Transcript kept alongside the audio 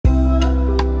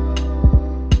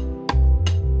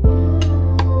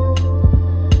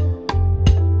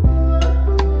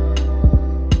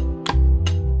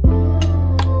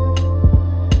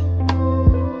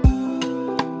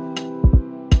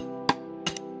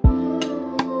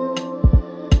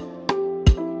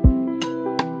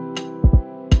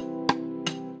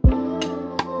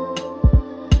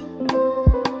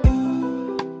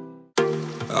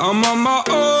I'm on my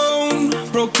own,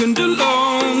 broken and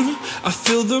alone. I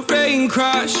feel the rain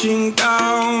crashing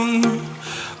down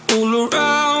all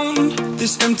around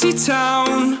this empty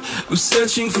town. I'm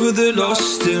searching for the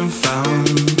lost and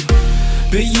found,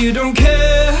 but you don't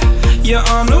care, you're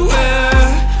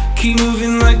unaware. Keep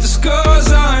moving like the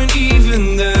scars aren't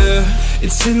even there.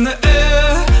 It's in the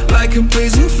air like a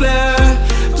blazing flare.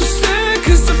 Don't stare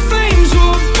cause the flames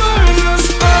will burn us.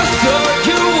 I thought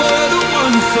you were the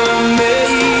one for me.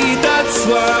 That's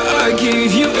why I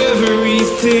gave you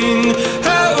everything.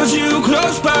 Held you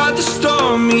close by the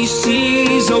stormy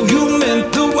seas. Oh, you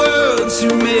meant the world to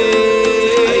me.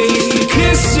 I used to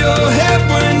kiss your head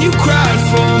when you cried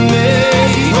for me.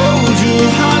 Hold your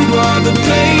hand while the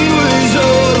pain was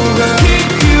over. Keep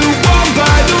you warm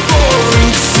by the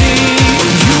roaring sea.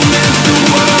 You meant the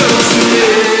world to me.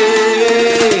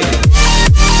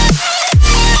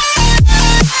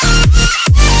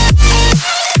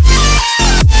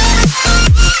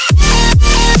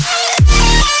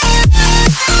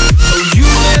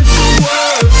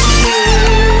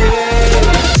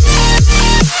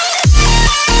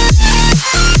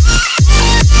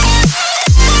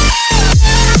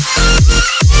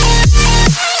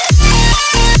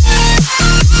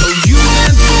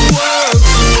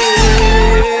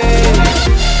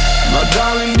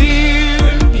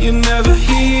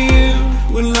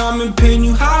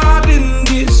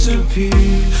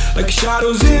 Like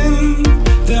shadows in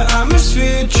the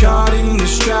atmosphere, charting the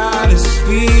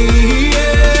stratosphere.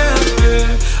 Yeah.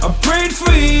 I prayed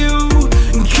for you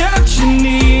and kept you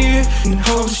near in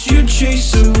hopes you'd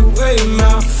chase away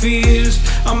my fears.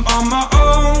 I'm on my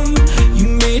own, you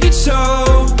made it so,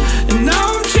 and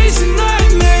now I'm chasing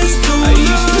nightmares through. I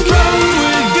used to run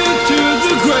with you through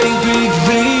the great big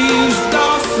leaves,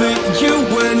 laugh at you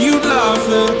when you laugh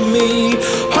at me.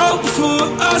 Hope for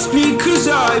us because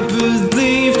I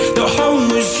believe the home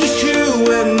was just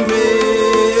you and me.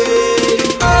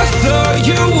 I thought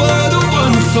you were the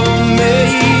one for me.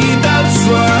 That's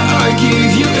why I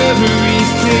gave you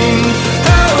everything.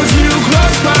 Held you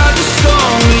close by the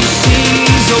stormy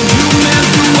seas. Oh, you meant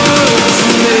the world to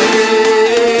me.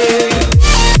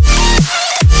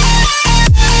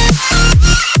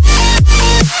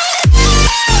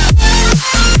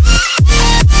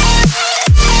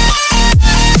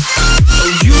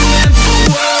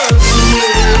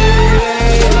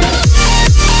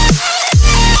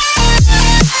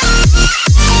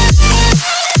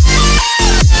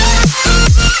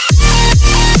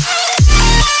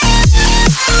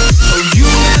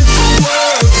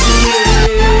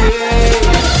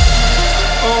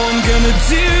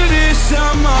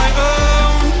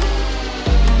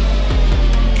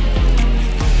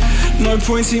 No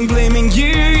point in blaming you,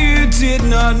 you did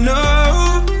not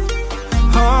know.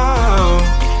 Oh,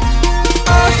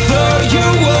 I thought you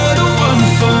were the one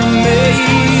for me.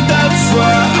 That's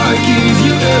why I gave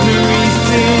you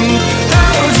everything.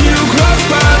 Held you close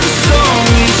by the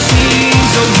stormy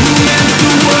seas. Oh, you meant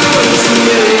the world to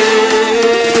me.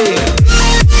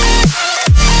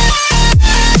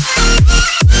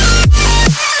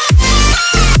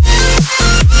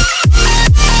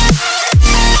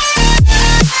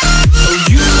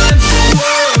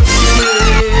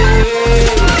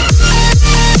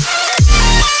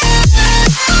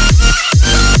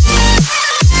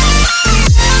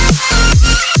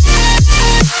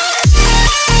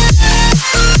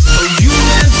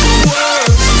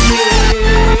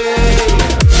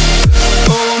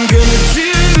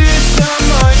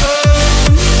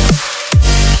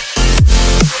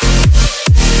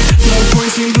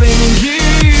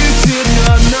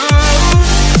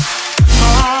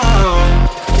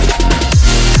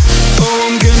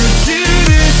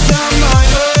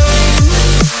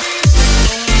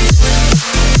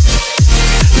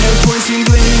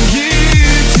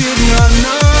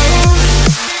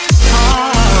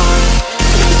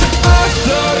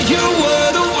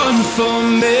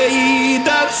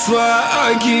 That's why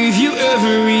I gave you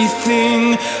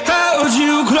everything. Held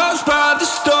you close by the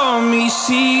stormy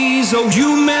seas. Oh,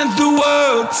 you meant the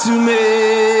world to me.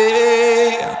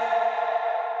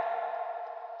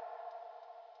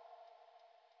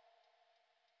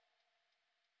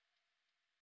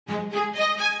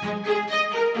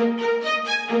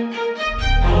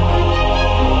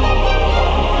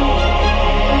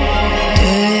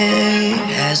 Day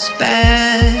has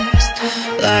passed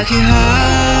like a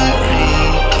hurricane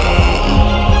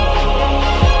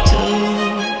to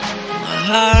my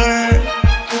heart,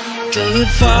 drove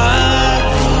it far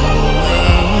away.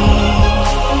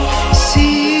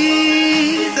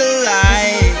 See the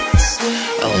lights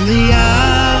on the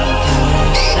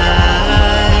other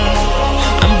side.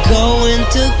 I'm going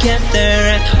to get there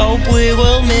and hope we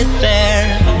will meet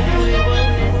there.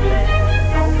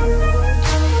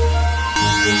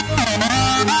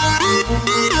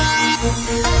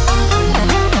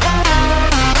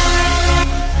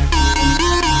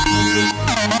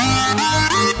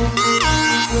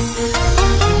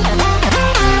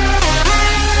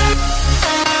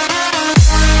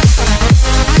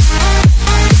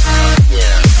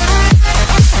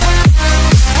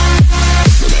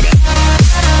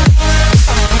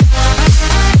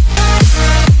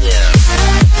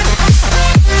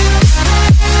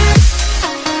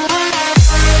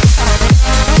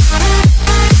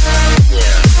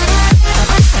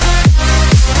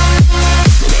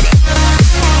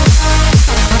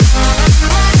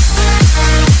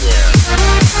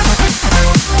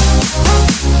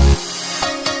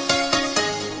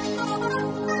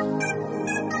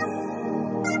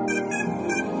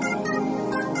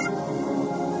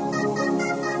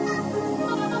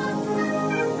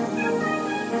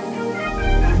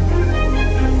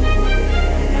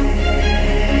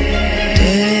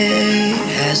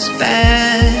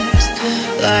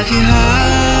 Like a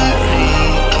hurricane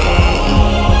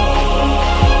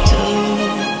to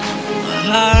my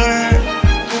heart,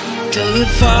 till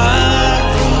it far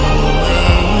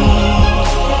away.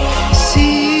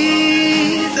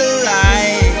 See the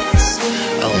lights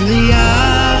on the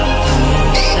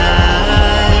other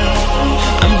side.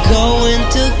 I'm going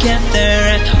to get there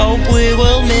and hope we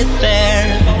will meet there.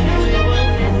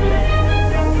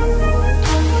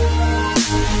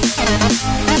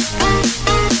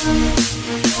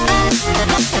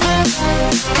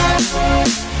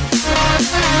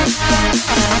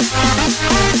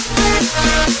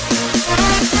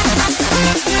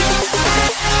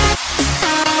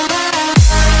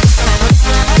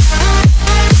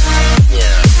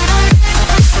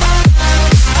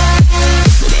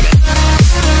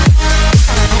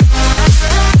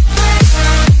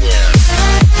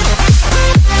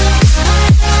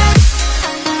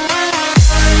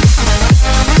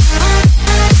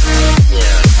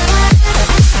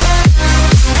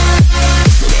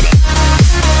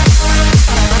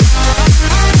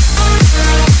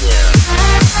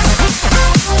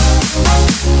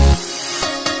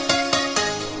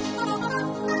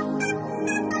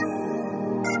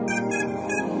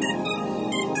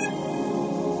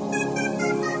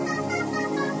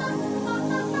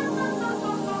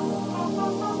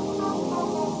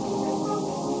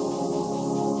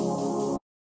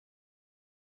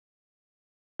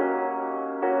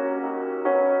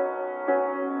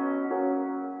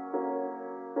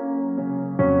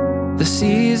 The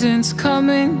seasons come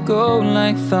and go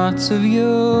like thoughts of you.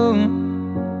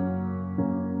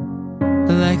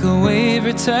 Like a wave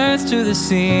returns to the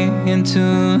sea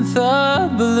into the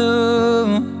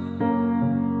blue.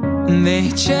 They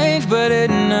change but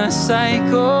in a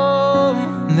cycle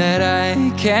that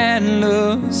I can't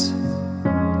lose.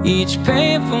 Each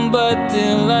painful but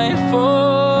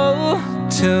delightful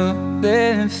to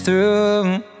live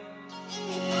through.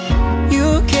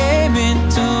 You came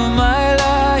into my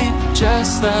life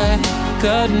just like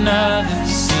another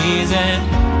season.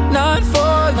 Not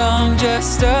for long,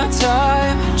 just a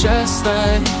time, just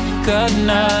like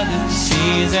another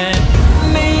season.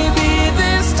 Maybe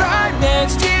this time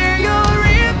next year you'll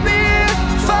reappear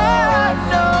for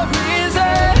no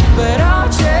reason, but I'll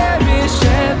cherish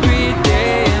every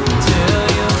day until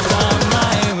you come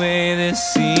my way this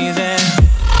season.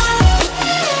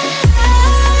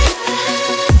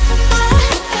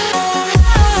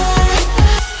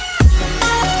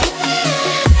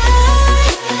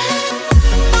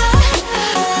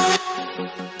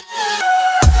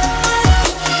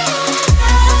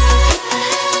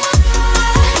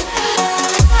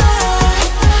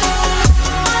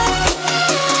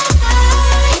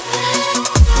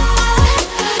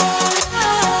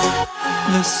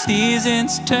 The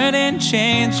seasons turn and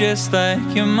change just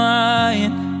like your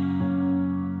mind.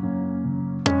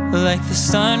 Like the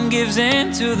sun gives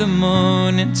into the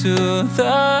moon, into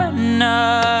the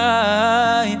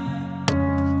night.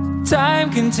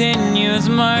 Time continues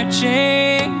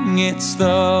marching, it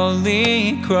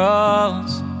slowly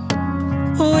crawls.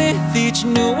 With each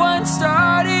new one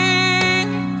starting,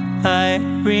 I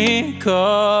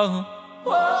recall.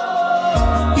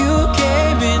 You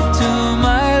came into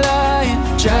my life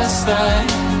just like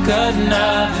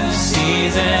another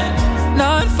season.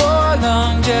 Not for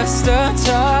long, just a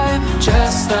time,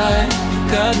 just like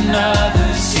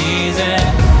another season.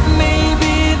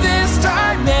 Maybe this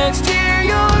time next year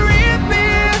you'll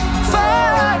reappear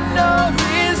for no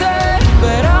reason,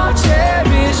 but I'll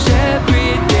cherish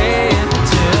every day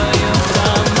until you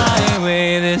come my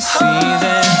way this season.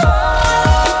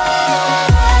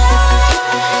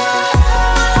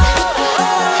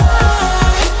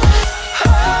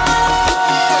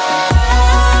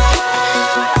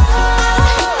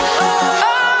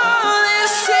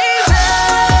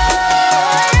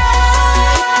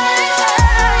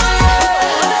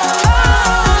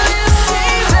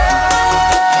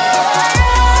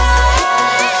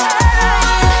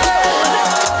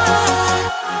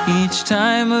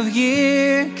 time of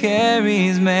year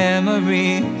carries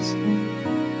memories,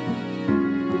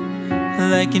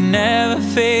 like a never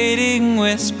fading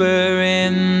whisper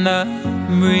in the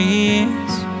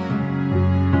breeze.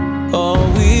 Oh,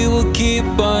 we will keep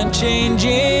on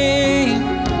changing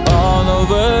all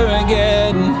over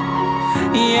again.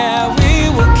 Yeah, we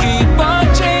will keep on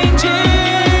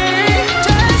changing,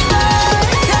 just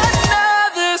like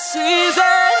another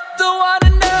season. Don't want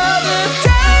another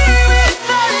day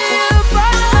without you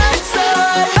by my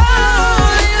side. Oh,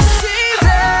 this season.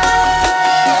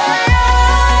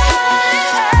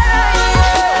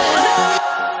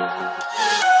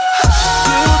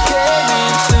 You came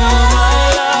into my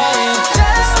life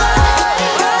just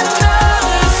like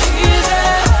another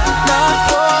season. Not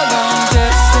for long,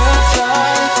 just a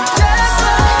time. Just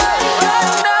like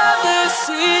another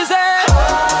season.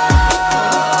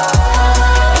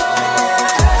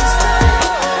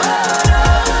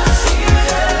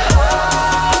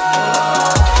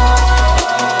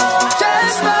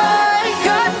 Just like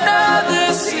another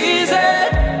season.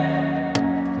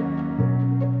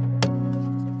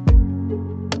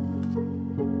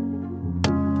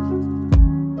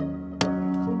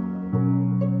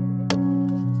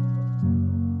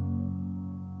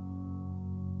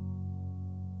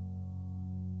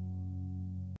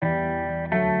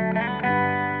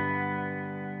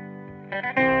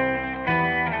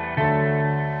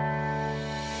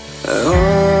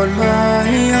 On my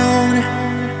own,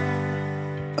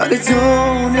 but I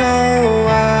don't know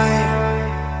why.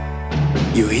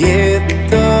 You hit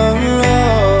the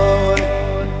road,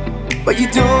 but you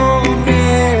don't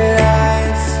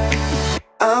realize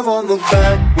I won't look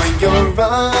back when you're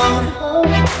around.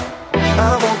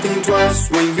 I won't think twice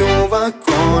when you're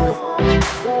gone.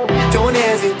 Don't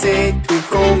hesitate to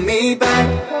call me back,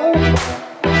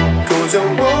 'cause I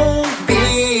won't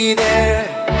be there.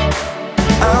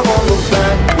 I won't look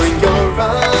back when you're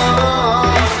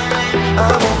around.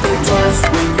 I won't think twice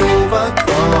when you're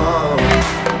gone.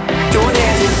 Don't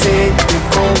hesitate to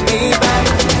call me back,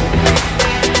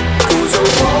 'cause I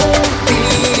won't be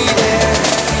there.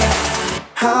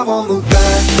 I won't look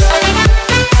back.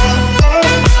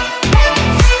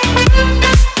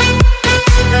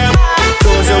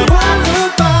 'Cause I won't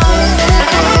look back.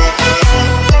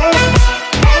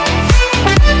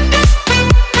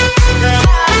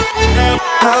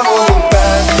 I won't look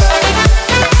back.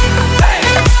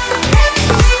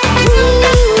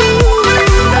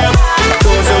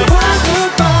 'Cause I won't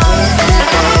look back.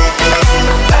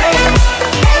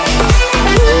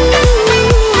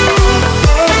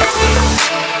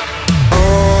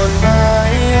 On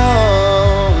my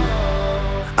own,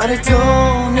 and I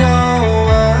don't know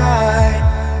why.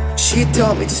 She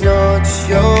told me it's not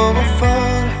your fault.